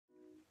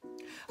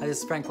Hi,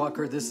 this is Frank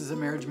Walker. This is a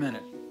Marriage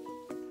Minute.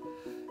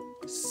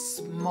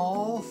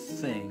 Small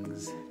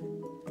things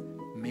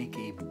make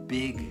a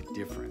big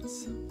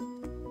difference.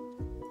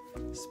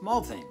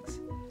 Small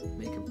things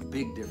make a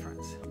big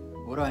difference.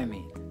 What do I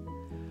mean?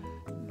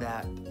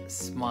 That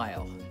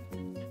smile,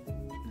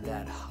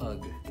 that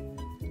hug,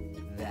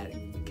 that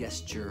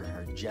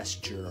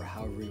gesture or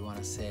however you want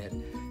to say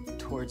it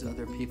towards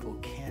other people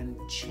can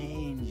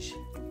change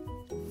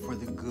for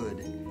the good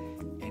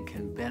and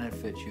can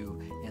benefit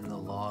you in the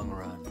long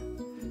run.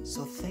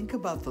 So think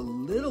about the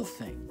little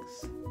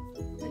things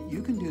that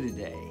you can do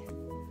today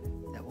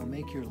that will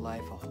make your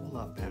life a whole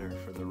lot better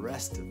for the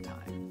rest of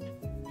time.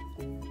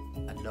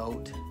 A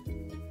note,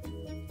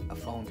 a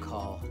phone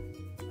call,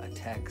 a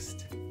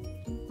text,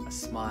 a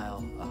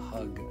smile, a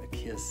hug, a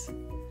kiss,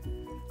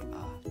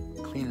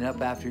 cleaning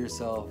up after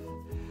yourself.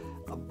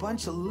 A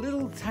bunch of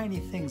little tiny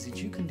things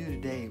that you can do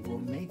today will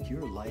make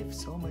your life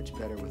so much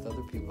better with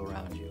other people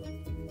around you,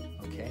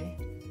 okay?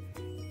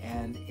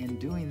 And in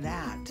doing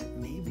that,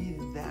 maybe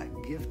that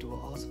gift will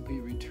also be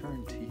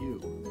returned to you.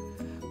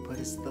 But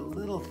it's the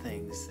little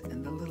things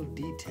and the little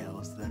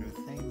details that are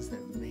things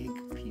that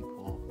make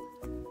people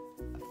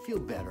feel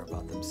better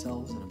about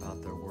themselves and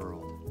about their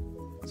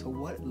world. So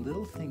what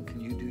little thing can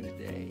you do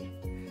today,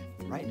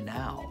 right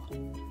now,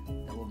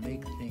 that will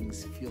make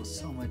things feel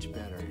so much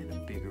better in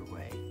a bigger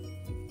way?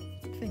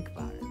 Think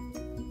about it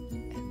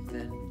and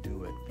then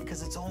do it,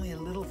 because it's only a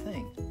little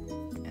thing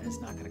and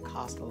it's not going to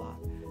cost a lot.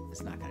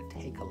 It's not going to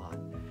take a lot.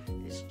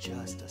 It's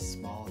just a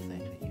small thing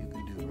that you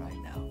can do right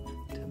now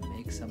to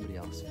make somebody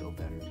else feel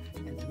better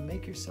and to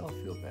make yourself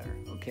feel better,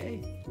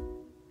 okay?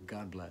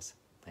 God bless.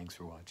 Thanks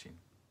for watching.